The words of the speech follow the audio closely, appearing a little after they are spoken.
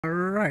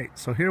Alright,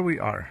 so here we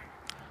are.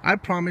 I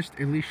promised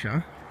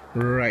Alicia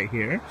right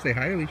here. Say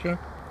hi, Alicia.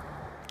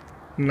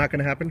 Not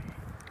gonna happen.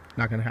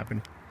 Not gonna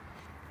happen.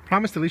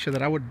 Promised Alicia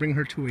that I would bring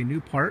her to a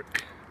new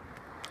park.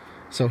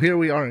 So here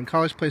we are in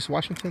College Place,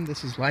 Washington.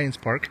 This is Lions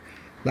Park.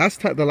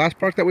 The last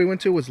park that we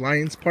went to was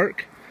Lions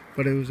Park,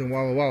 but it was in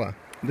Walla Walla.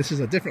 This is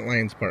a different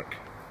Lions Park.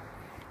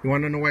 You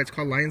wanna know why it's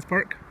called Lions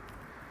Park?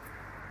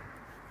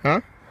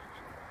 Huh?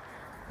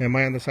 Am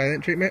I on the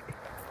silent treatment?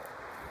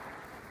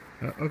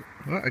 Well,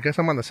 I guess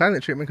I'm on the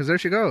silent treatment because there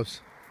she goes.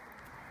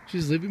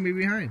 She's leaving me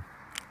behind.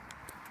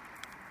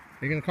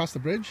 Are you gonna cross the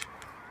bridge?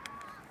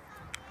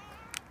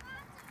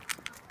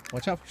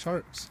 Watch out for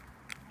sharks.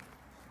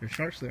 There's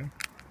sharks there.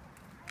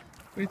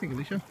 What do you think,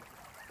 Alicia?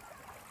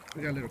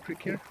 We got a little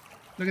creek here.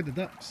 Look at the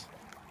ducks.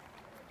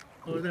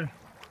 Over there.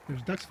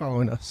 There's ducks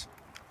following us.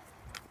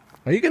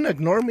 Are you gonna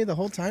ignore me the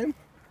whole time?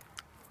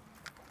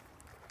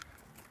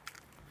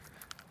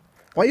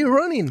 Why are you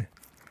running?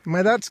 Am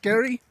I that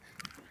scary?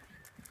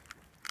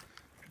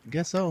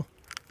 Guess so.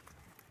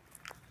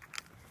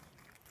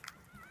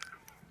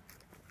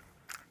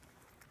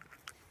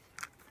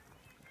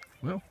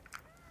 Well,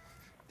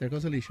 there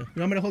goes Alicia.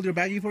 You want me to hold your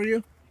baggie for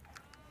you?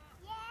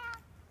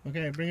 Yeah.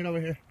 Okay, bring it over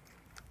here.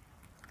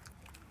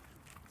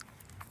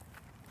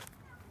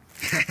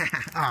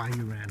 Ah,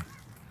 you ran.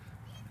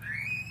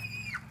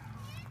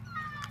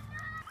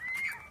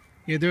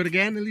 You gonna do it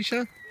again,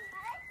 Alicia?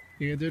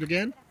 You gonna do it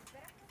again?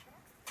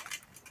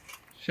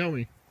 Show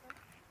me.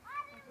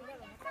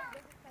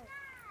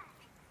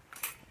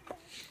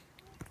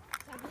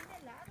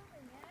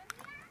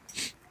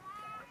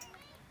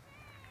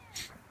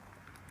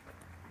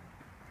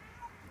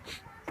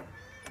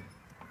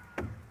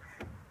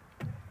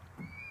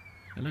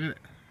 And look at it.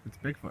 It's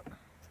Bigfoot.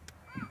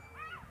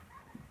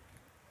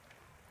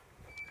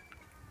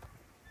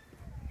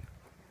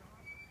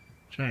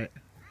 Try it.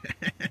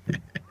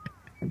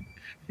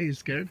 Are you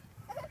scared?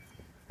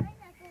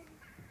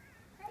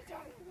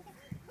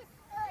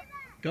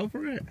 Go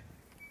for it.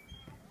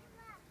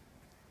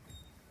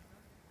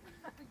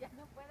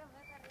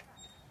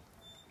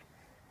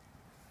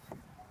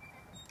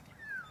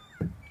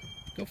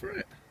 Go for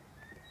it.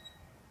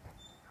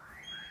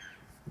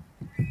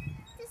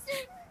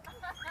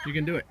 You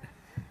can do it.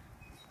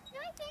 No,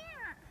 I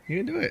can't. You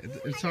can do it.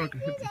 It's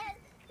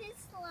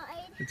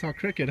all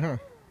crooked, huh?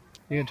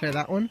 You gonna try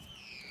that one?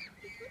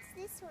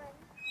 What's this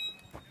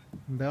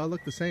one? They all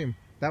look the same.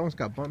 That one's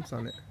got bumps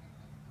on it.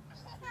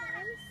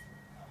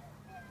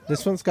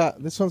 This one's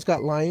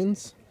got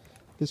lines.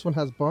 This one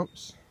has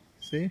bumps.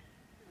 See?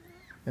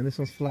 And this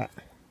one's flat.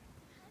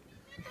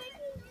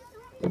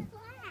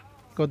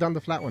 Go down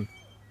the flat one.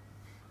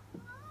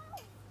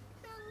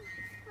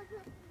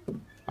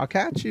 I'll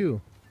catch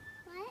you.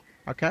 What?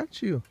 I'll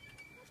catch you.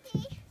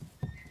 Okay.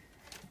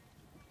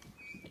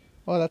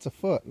 Oh, that's a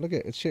foot. Look at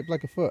it. It's shaped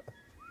like a foot.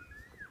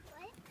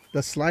 What?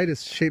 The slide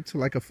is shaped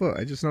like a foot.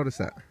 I just noticed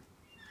that.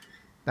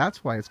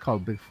 That's why it's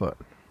called Bigfoot.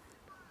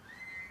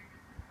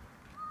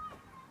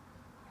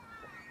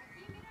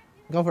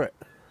 Go for it.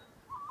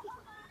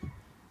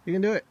 You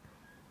can do it.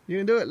 You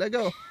can do it. Let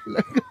go.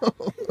 Let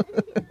go.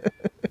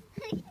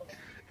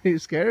 Are you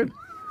scared?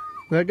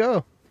 Let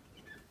go.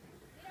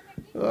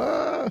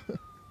 Ah.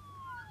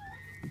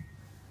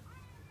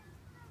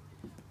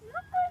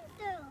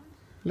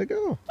 Let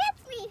go.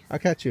 Catch me. I'll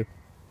catch you.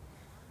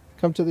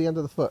 Come to the end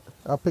of the foot.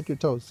 I'll pick your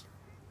toes.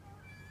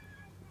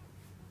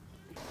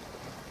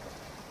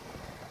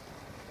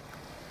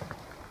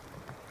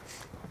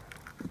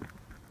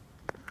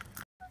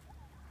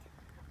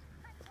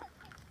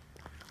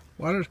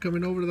 Water's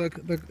coming over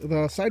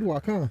the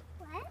sidewalk, huh?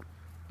 What?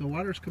 The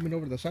water's coming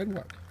over the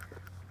sidewalk.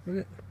 Look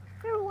at it.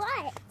 For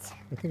what?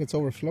 I think it's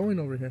overflowing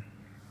over here.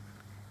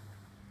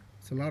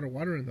 It's a lot of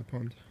water in the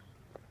pond.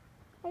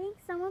 I think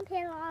someone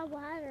paid a lot of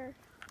water.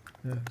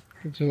 Yeah.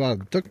 There's a lot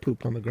of duck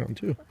poop on the ground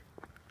too.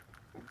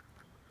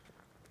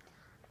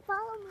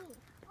 Follow me.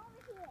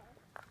 Over here.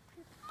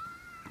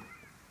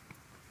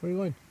 Where are you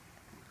going?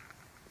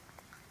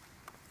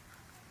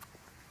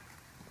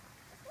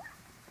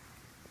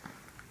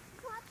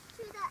 Watch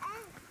to the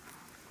end.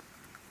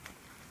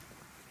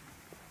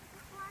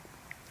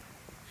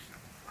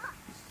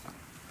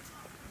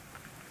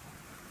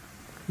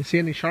 You see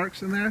any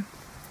sharks in there?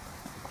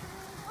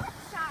 What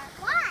shark?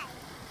 Why?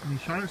 Any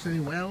sharks? Any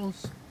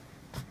whales?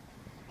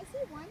 I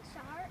see one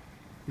shark.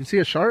 You see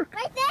a shark?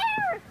 Right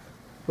there.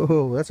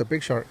 Oh, that's a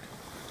big shark.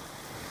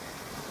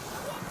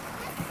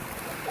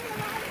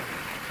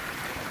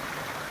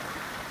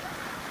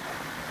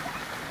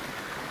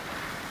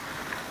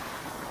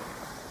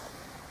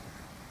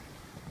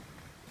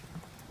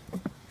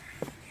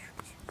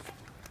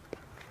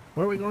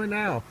 Where are we going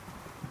now?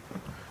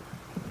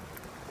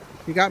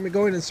 You got me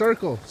going in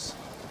circles.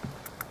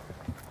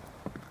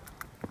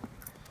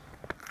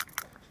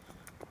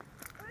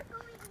 We're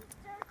going in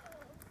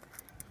circles.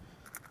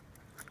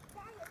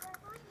 Daddy, we're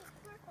going in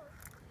circles.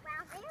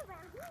 Round there,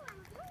 round here,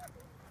 round there.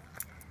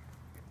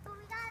 But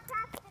we gotta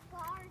pass the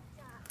car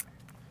stop.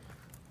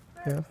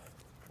 Yeah.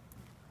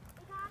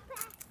 We gotta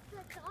pass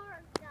the car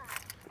stop.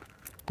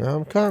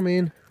 I'm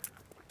coming.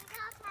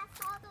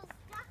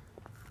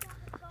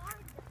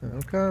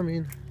 I'm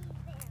coming.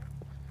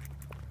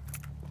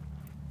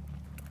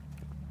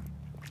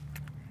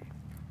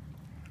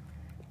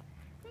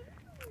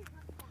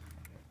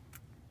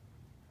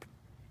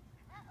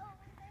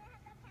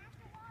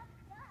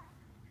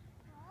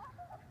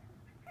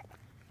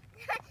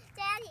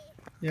 Daddy,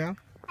 Yeah?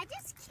 I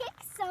just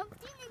kicked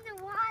something in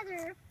the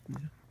water. Yeah.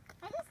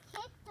 I just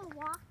kicked the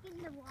rock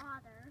in the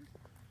water.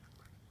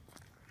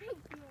 I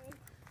did.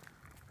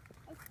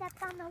 I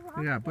stepped on the rock.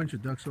 We got a bunch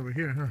of ducks over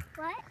here, huh?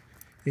 What?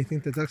 You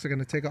think the ducks are going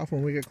to take off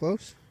when we get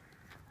close?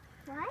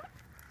 What?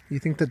 You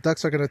think the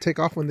ducks are going to take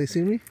off when they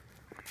see me?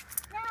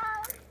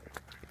 No.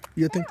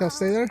 You think they'll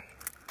stay there?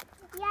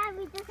 Yeah,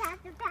 we just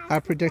have to pass. I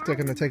predict they're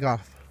going to take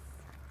off.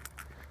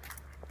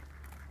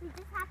 We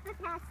just have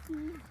to pass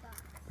these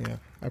ducks. Yeah,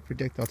 I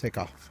predict they'll take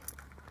off.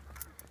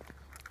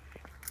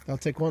 They'll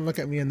take one look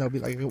at me and they'll be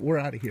like, we're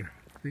out of here.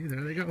 See,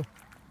 there they go.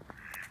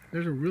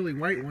 There's a really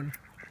white one.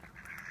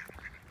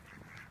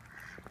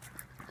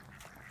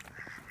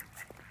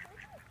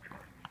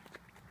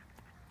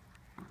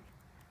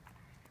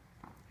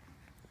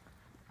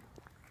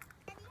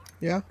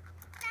 Yeah?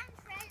 Found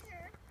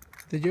treasure.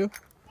 Did you?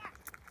 Yeah.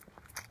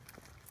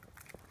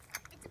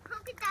 It's a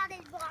polka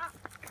dotted block.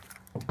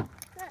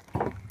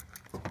 Look.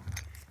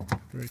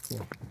 Very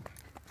cool.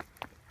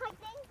 I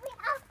think we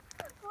have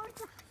more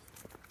ducks.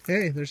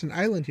 Hey, there's an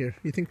island here.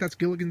 You think that's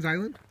Gilligan's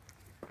Island?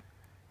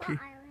 What Okay.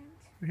 island?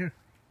 Right here.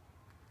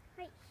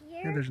 Right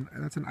Yeah, here?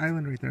 that's an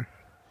island right there.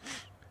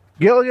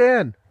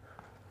 Gilligan!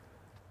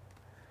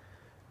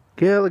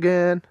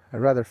 Gilligan! I'd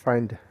rather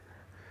find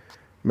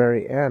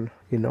Mary Ann,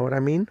 you know what I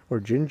mean?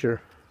 Or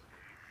Ginger.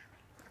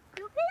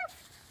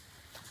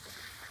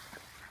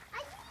 I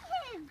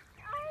see him.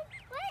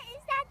 What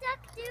is that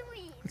duck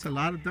doing? It's a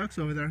lot of ducks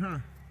over there, huh?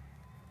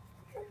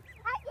 What's it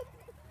doing?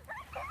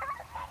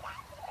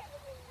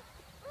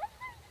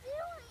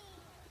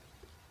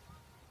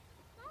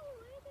 Daddy, what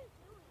are they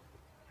doing?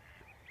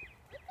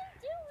 What's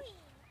it doing?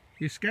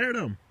 You scared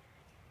them.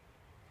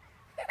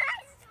 I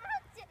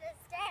spoke to the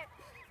step.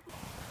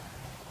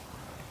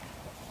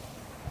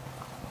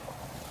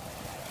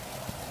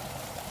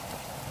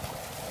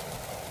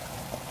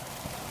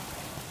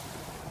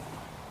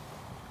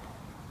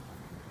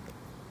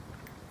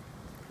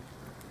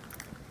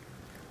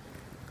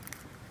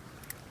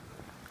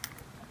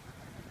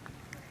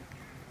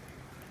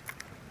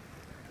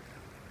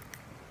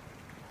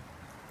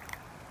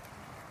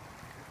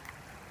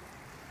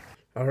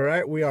 All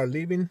right, we are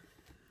leaving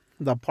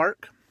the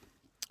park.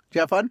 Did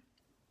you have fun?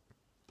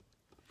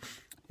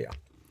 Yeah.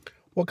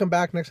 We'll come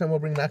back next time. We'll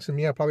bring Max and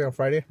Mia probably on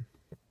Friday.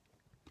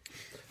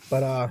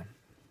 But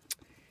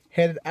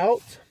headed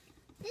out.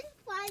 This is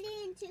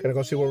Friday and Tuesday. Gotta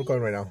go see where we're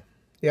going right now.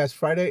 Yes,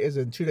 Friday is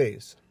in 2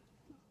 days.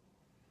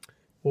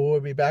 We'll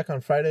be back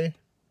on Friday,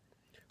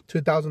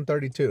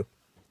 2032.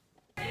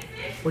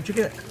 What'd you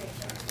get?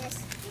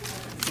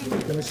 This.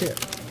 Let me see it.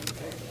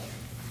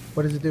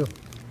 What does it do?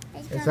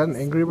 It Is that an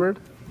goes- Angry Bird?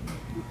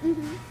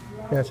 Mhm.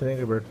 Yeah, it's an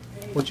Angry Bird.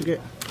 What'd you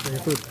get for your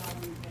food?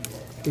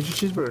 Eat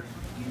your cheeseburger.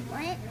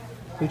 What?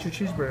 Eat your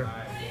cheeseburger.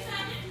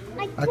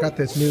 I got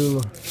this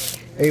new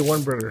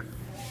A1 burger.